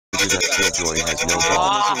you that KiLLJoY has no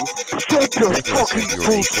balls. Shut your fucking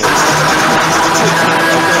bullshit.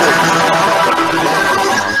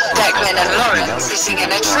 Declan and Lawrence sitting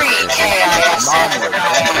in a tree, KISM.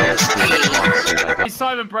 Hey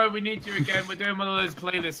Simon, bro, we need you again. We're doing one of those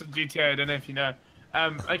playlists on GTA. I don't know if you know.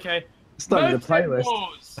 Okay. Starting the playlist.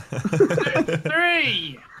 Wars.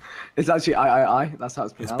 3. It's actually I. That's how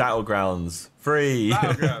it's It's pronounced. Battlegrounds 3.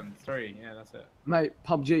 Battleground 3. Yeah, that's it. Mate,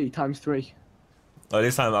 PUBG times 3. Oh,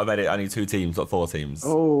 this time I made it only 2 teams, not 4 teams.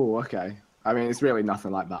 Oh, okay. I mean, it's really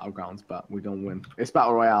nothing like Battlegrounds, but we're gonna win. It's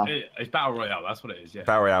Battle Royale. It's Battle Royale. That's what it is. Yeah.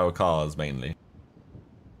 Battle Royale cars mainly.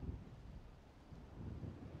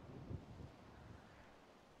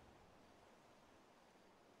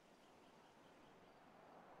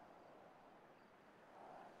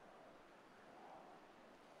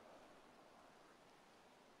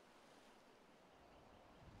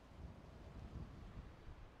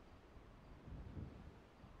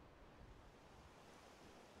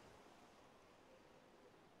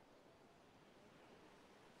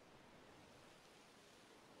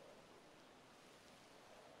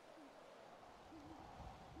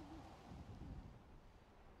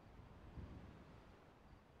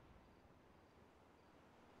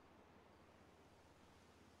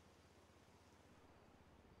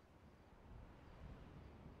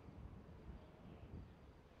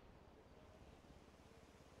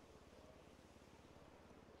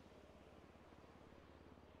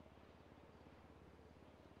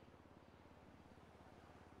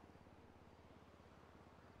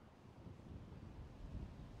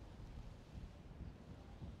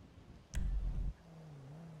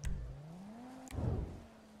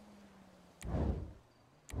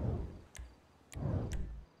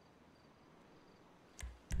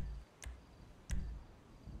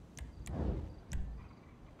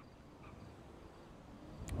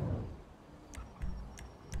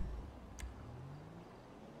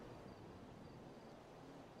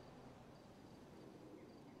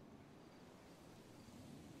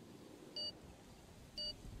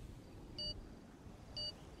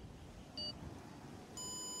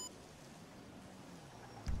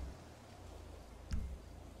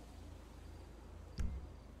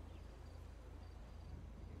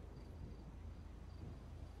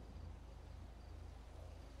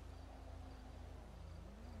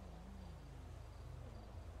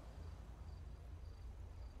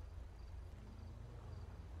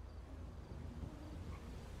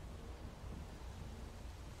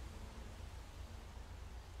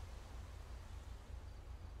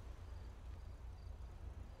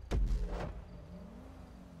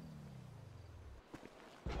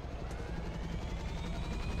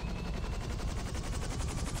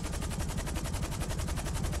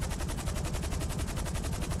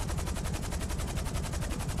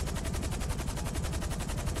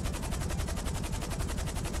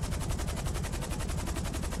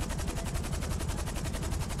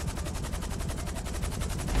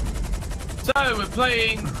 So we're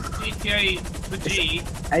playing GTA for G.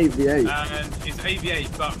 AV8. And it's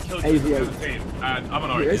AV8, but KiLLJoY AV8. the team. And I'm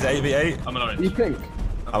an orange. Is it AV8? I'm an orange. You pink?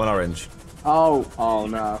 I'm an orange. Oh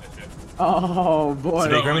no. Oh boy.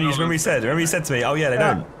 So, remember you said? Remember you said to me, "Oh yeah, they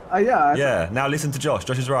don't." Yeah. Yeah. Now listen to Josh.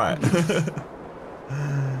 Josh is right.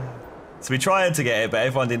 So we tried to get it, but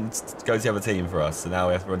everyone didn't go to the other team for us. So now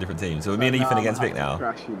we have to run different teams. So me and Ethan against Vic now.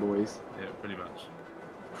 Crash you boys. Yeah, pretty much.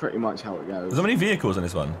 Pretty much how it goes. There's not many vehicles on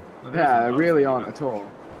this one. Yeah, there really aren't at all.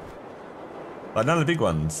 Like none of the big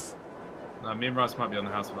ones. No, me and Rice might be on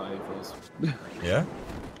the house without A4s. Yeah.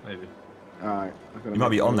 Maybe. Alright. You might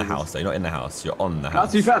be on the house though. You're not in the house. You're on the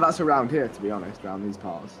house. To be fair, that's around here. To be honest, around these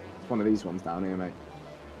parts. It's one of these ones down here, mate.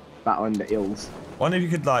 Battling the ills. Wonder if you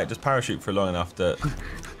could like just parachute for long enough that.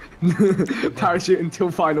 Parachute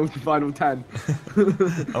until final 10.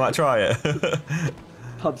 I might try it.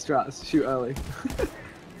 Pub strats, shoot early.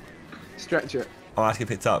 Stretch it. I'll ask you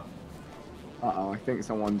picked up. I think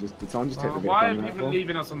someone just hit the why are people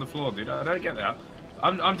leaving us on the floor, dude? I don't get that.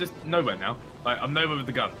 I'm just nowhere now. Like I'm nowhere with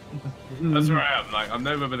the gun. That's where I am. Like I'm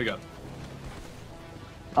nowhere with the gun.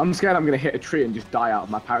 I'm scared I'm gonna hit a tree and just die out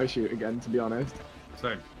of my parachute again, to be honest.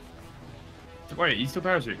 So wait, you still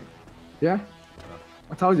parachuting? Yeah.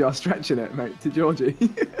 I told you I was stretching it, mate, to Georgie.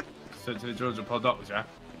 So to the Georgia pod doctors, yeah?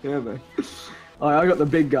 Yeah, mate. I got the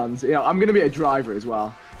big guns. Yeah, I'm gonna be a driver as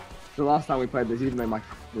well. The last time we played this, even though my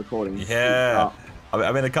recording. Yeah.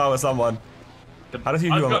 I'm in a car with someone. How does you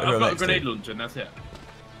do I've got a grenade launcher and that's it.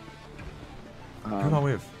 Who am I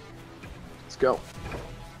with? Let's go.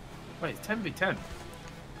 Wait, it's 10v10. Can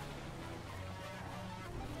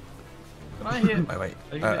I hear? Wait.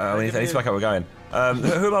 I need to back up. We're going.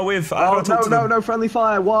 Who am I with? Oh, no, friendly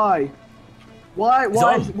fire. Why? Why?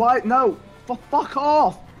 on. Why? No. Fuck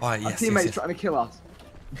off. Alright, Our yes, teammate's yes. trying to kill us.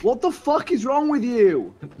 What the fuck is wrong with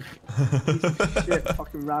you? Piece of shit,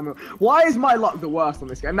 fucking ram. Why is my luck the worst on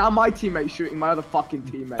this game? Now my teammate's shooting my other fucking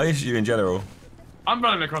teammate. I shoot you in general. I'm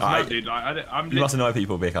running across the map, dude. I'm You must annoy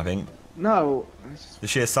people, Vic, I think. No. The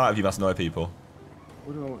sheer sight of you must annoy people.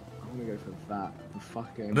 What do I want? I want to go for that. The I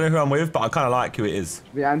fucking. don't know who I'm with, but I kind of like who it is.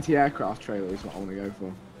 The anti-aircraft trailer is what I want to go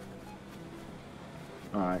for.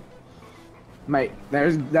 Alright. Mate,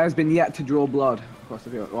 there's been yet to draw blood across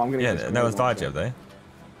the field. Well, I'm gonna Yeah, no one's died yet, have they?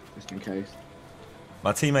 Just in case.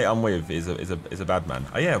 My teammate I'm with is a bad man.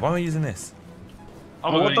 Oh yeah, why am I using this?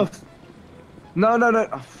 Oh, What the? No.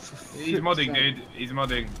 Oh, he's modding, dude. He's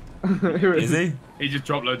modding. Is he? He just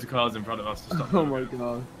dropped loads of cars in front of us to stop. Oh my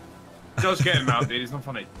god. Just get him out, dude. It's not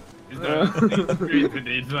funny. He's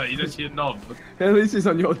he's actually a knob. At least he's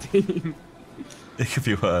on your team. It could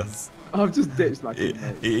be worse. I've just ditched my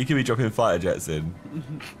teammate. He could be dropping fighter jets in.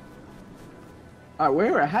 Alright,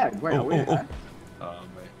 we're ahead. Wait, are we ahead? Oh,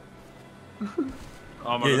 mate.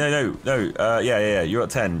 Oh, my Yeah, no. Yeah. You're at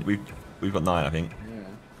 10. We've got 9, I think.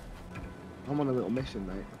 Yeah. I'm on a little mission,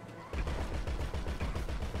 mate.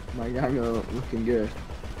 My gang are looking good.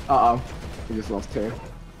 Uh-oh. We just lost 2.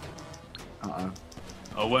 Uh-oh.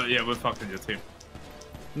 Oh, well, yeah, we're fucked in your team.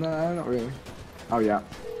 No, not really. Oh, yeah.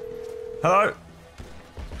 Hello.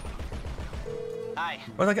 Hi.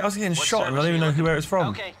 Well, I was getting What shot and I service don't even are you know where it's from.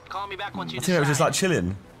 Okay, call me back once you I think it was just like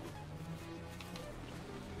chilling.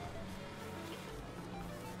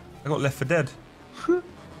 I got left for dead.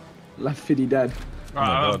 Left fiddy dead. Right,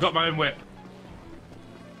 God. I've got my own whip.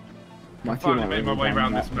 My I finally team made my way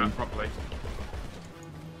around this map properly.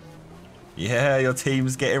 Yeah, your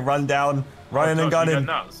team's getting run down, running Oh, and gosh, you gunning.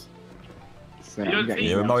 go nuts. So You I'm don't getting think-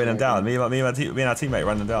 Yeah, we're mowing them down. Me and our teammate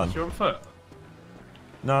running them down. You're on foot.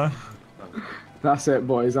 No. That's it,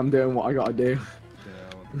 boys. I'm doing what I gotta do.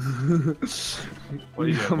 What are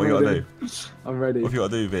you doing? I'm What you gotta ready. do? I'm ready. What have you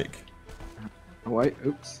got to do, Vic? Oh, wait,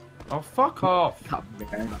 oops. Oh, fuck off.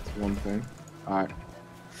 Okay, that's one thing. Alright,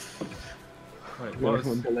 Wait, we'll what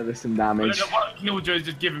is... deliver some I damage. don't know what KiLLJoy's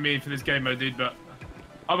just giving me for this game mode, dude, but...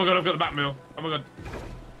 Oh my god, I've got the Batmobile. Oh my god.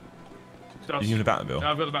 Josh. You need a Batmobile.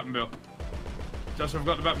 Yeah, I've got the Batmobile. Josh, I've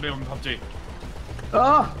got the Batmobile on PUBG.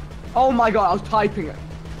 Ah! Oh my god, I was typing it.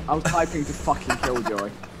 I was typing to fucking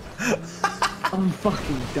KiLLJoy. I'm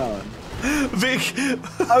fucking done. Vic,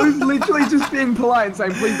 I was literally just being polite and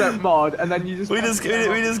saying, please don't mod, and then you just... we just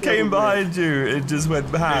came behind you and just went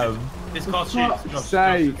ham. This car For shoots. fuck's Josh,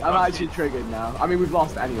 sake, Josh, I'm Josh, actually triggered now. I mean, we've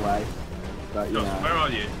lost anyway. But, you Josh, know. where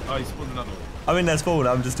are you? Oh, you spawned another one. I'm in their spawn,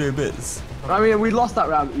 I'm just doing bits. I mean, we lost that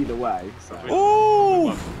round either way, so...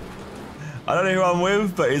 Ooh! I don't know who I'm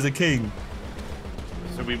with, but he's a king.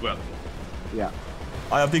 So we will. Yeah.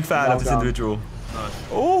 I'm a big fan Well of this done. individual. Nice.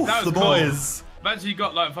 Oh, That was the cool. boys. I've actually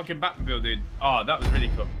got like fucking Batmobile, dude. Oh, that was really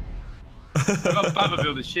cool. I've got a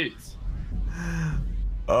Batmobile that shoots.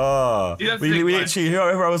 Oh, See, that's the we thing, like- literally,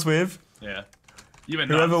 whoever I was with, Yeah. You went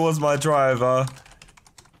whoever nuts. was my driver,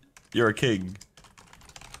 you're a king.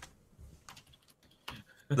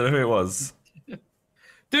 I don't know who it was.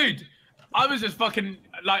 Dude, I was just fucking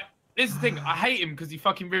like, this is the thing, I hate him because he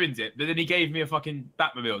fucking ruins it, but then he gave me a fucking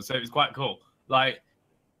Batmobile, so it was quite cool. Like,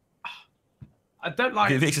 I don't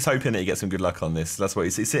like... Vic's just hoping that he gets some good luck on this. That's what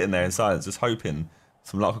he's sitting there in silence, just hoping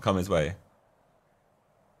some luck will come his way. Isn't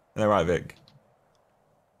that right, Vic?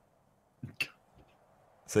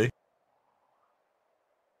 See?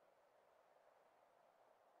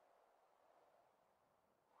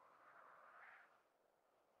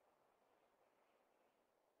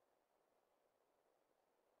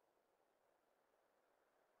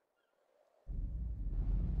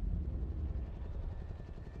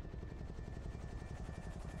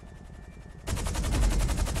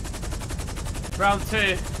 Round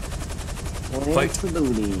 2. Fight.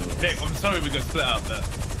 Vic, I'm sorry we got split up there.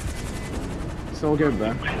 It's all good, bro.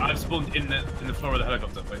 Wait, I've spawned in the floor of the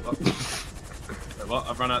helicopter. Wait, what? Wait, what?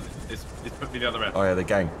 I've run out. It's put me the other end. Oh yeah, the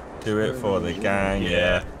gang. Do it for the gang,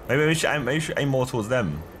 yeah. Maybe we should aim more towards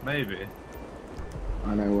them. Maybe.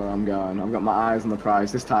 I know where I'm going. I've got my eyes on the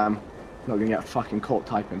prize. This time, I'm not gonna get fucking caught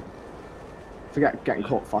typing. Forget getting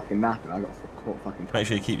caught fucking napping. I got caught fucking typing. Make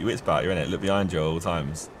sure you keep your wits about you, innit? Look behind you at all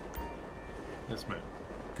times. Yes, mate.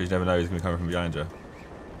 Because you never know who's going to come from behind you.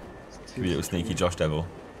 Could be a little sneaky Josh devil.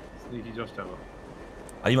 Sneaky Josh Devil.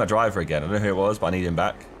 I need my driver again. I don't know who it was, but I need him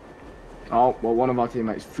back. Oh, well, one of our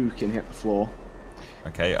teammates fucking hit the floor.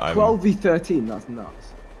 Okay, I'm 12v13, that's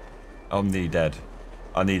nuts. nearly dead.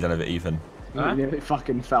 I need another even. Huh? He nearly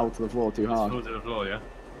fucking fell to the floor too hard. Fall to the floor, yeah?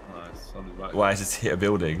 Nice. Solid back. Why, I just hit a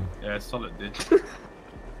building. Yeah, solid, dude.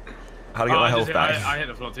 How to get my health back? I hit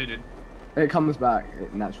the floor too, dude. It comes back.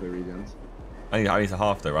 It naturally regens. I need to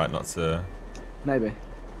half though, right? Not to. Maybe.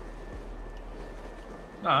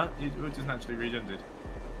 No, it just naturally regenerated.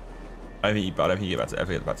 I don't think you ever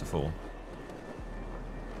get back to full.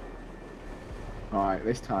 Alright,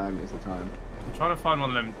 this time is the time. I'm trying to find one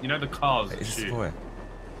of them. You know the cars that It's shoot. boy.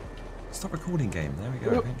 Stop recording game. There we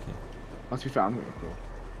go. Yep. Thank you. Oh, to be fair, I'm gonna record.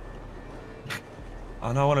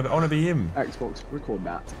 Oh no, I want to be him. Xbox, record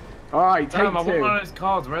that. Alright, take Damn, I want two. one of those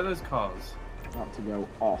cars. Where are those cars? About to go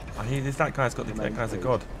off. I hear this. That guy's got the. That guy's a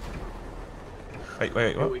god. Wait,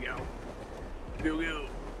 Here what? we go. Here we go.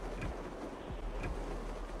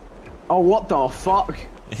 Oh, what the fuck?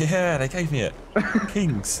 Yeah, they gave me it.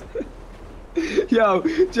 Kings. Yo,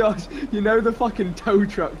 Josh, you know the fucking tow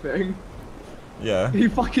truck thing? Yeah. He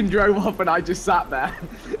fucking drove off and I just sat there.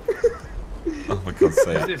 Oh my god's What's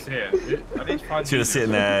sake. this here? I need to find. So you're just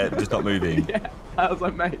sitting there, just not moving. Yeah, I was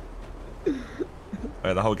like, mate.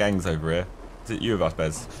 The whole gang's over here. Is it you with us,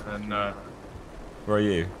 Bez? And Where are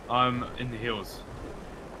you? I'm in the hills.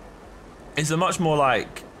 It's a much more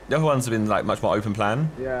like the other ones have been like much more open plan.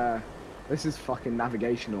 Yeah, this is fucking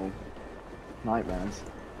navigational nightmares.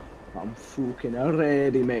 I'm fucking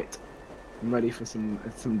ready, mate. I'm ready for some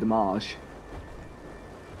damage.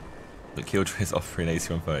 But KiLLJoy is offering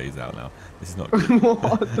 8130s out now. This is not good.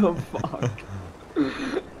 What the fuck?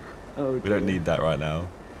 Oh, We don't need that right now.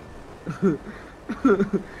 Do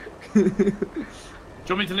you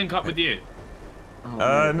want me to link up with you?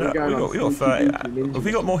 Oh, No, we got 30. Have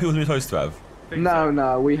we got more heals than we're supposed to have?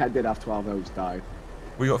 No, we did have 12. Those died.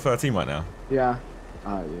 We got 13 right now. Yeah.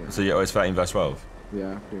 Yeah. So yeah, it's 13 versus 12.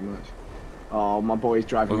 Yeah, pretty much. Oh, my boy's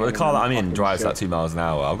driving. Well, the car that I'm in fucking drives shit. like 2 miles an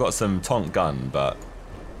hour. I've got some tonk gun, but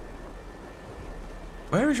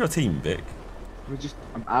where is your team, Vic?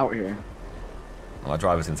 I'm out here. Oh, my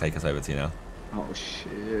driver's gonna take us over to you now. Oh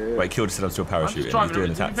shit. Wait, KiLLJoy said I'm still I'm just parachuting. He's driving. doing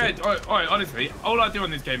the To be fair, tactic. honestly, all I do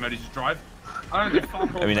on this game mode is just drive. I don't do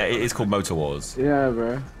fuck all. I mean, it is called Motor Wars. Yeah,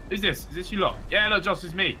 bro. Is this you lot? Yeah, look, Josh,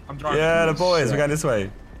 it's me. I'm driving. Yeah, the boys, shit. we're going this way.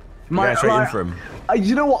 We're going straight in for him.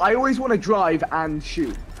 You know what? I always want to drive and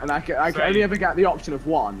shoot, and I can only ever get the option of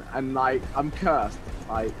one, and like I'm cursed.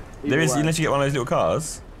 Like There is, either way. unless you get one of those little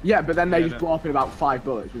cars. Yeah, but then they Yeah, just no. blow up in about 5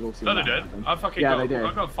 bullets. We've all seen No, that they did. happen. I fucking Yeah, got, they did.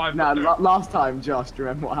 I got 5. No, last time, Josh, do you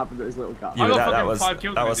remember what happened to his little car? Yeah, I got that fucking was 5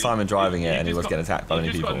 kills that with was it. Simon driving it, and he just was getting attacked by many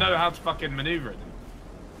You just people. got to know how to fucking maneuver it.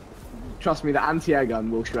 Trust me, the anti-air gun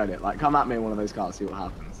will shred it. Like, come at me in one of those cars, see what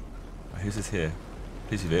happens. Who's this here?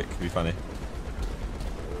 Please, Vic. It'd be funny.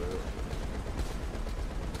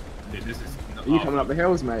 Dude, this is. Are you coming up the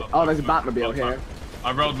hills, mate? Oh, there's a Batmobile here.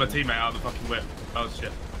 I rolled my teammate out of the fucking whip. That was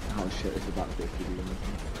shit. Oh shit, it's a Batmobile.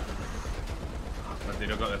 Oh,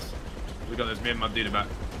 dude, I got this. We got this. Me and my dude are back.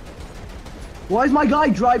 Why is my guy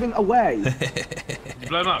driving away? You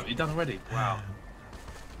blow him up. You done already? Wow.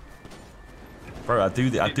 Bro, I do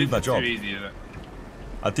my This job. is too easy, isn't it?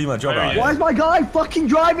 I do my job. There he Right? is. Why is my guy fucking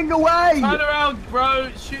driving away? Turn around, bro.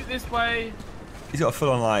 Shoot this way. He's got a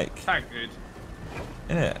full on like, Tag, dude.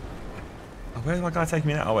 innit? Oh, where's my guy taking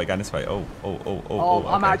me now? Oh wait, going this way. Oh. Oh,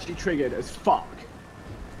 I'm okay. actually triggered as fuck.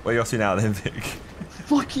 Where are you off to now then, Vic?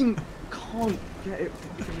 Fucking can't get it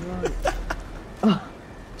fucking right.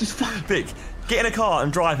 Just fuck. Vic, get in a car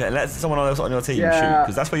and drive it and let someone else on your team shoot, Yeah,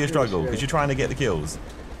 because that's where you struggle, shit. because you're trying to get the kills.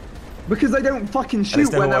 Because they don't fucking it's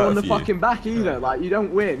shoot never when they're on worked the for you. fucking back either. Like, you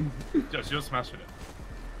don't win. Josh, you're smashing it.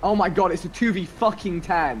 Oh my god, it's a 2v fucking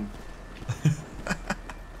 10.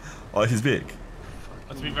 Oh, this is Vic.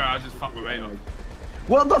 To be fair, I just fucked my mate up.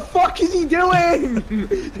 What the fuck is he doing?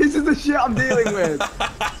 This is the shit I'm dealing with.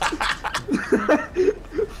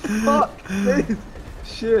 Fuck this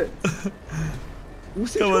shit.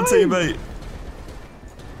 What's he Come on, trying? teammate.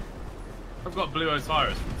 I've got Blue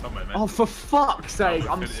Osiris from somewhere, man. Oh, for fuck's sake,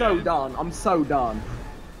 I'm fit so in. done. I'm so done.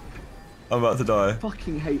 I'm about to die.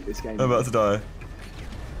 Fucking hate this game. I'm about to die.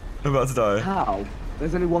 I'm about to die. How?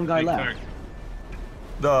 There's only one guy Big left. tank.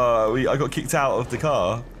 No, I got kicked out of the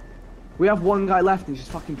car. We have one guy left and he's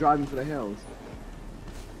just fucking driving for the hills.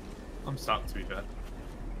 I'm stuck, to be fair.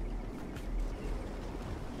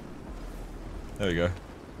 There we go.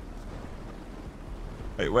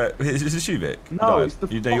 Wait, where? Is this you, Vic? No, You died. it's the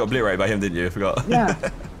you got obliterated by him, didn't you? I forgot. Yeah.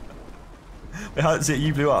 Wait, how did it?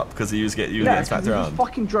 You blew up because you was getting Yeah, smacked because he around. just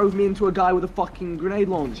fucking drove me into a guy with a fucking grenade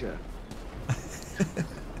launcher.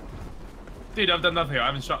 Dude, I've done nothing. I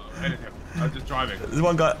haven't shot anything. I'm just driving. There's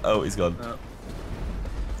one guy. Oh, he's gone. No.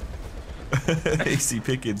 Easy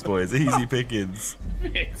pickings, boys. Easy pickings.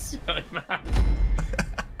 It's so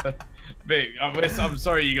mad. Vic, I'm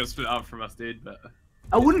sorry you got split up from us, dude, but...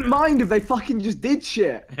 I wouldn't mind if they fucking just did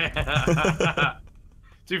shit. To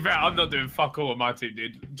be fair, I'm not doing fuck all on my team,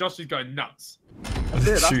 dude. Josh is going nuts. That's it,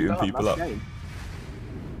 that's shooting done, people that's up. game.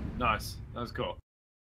 Nice. That was cool.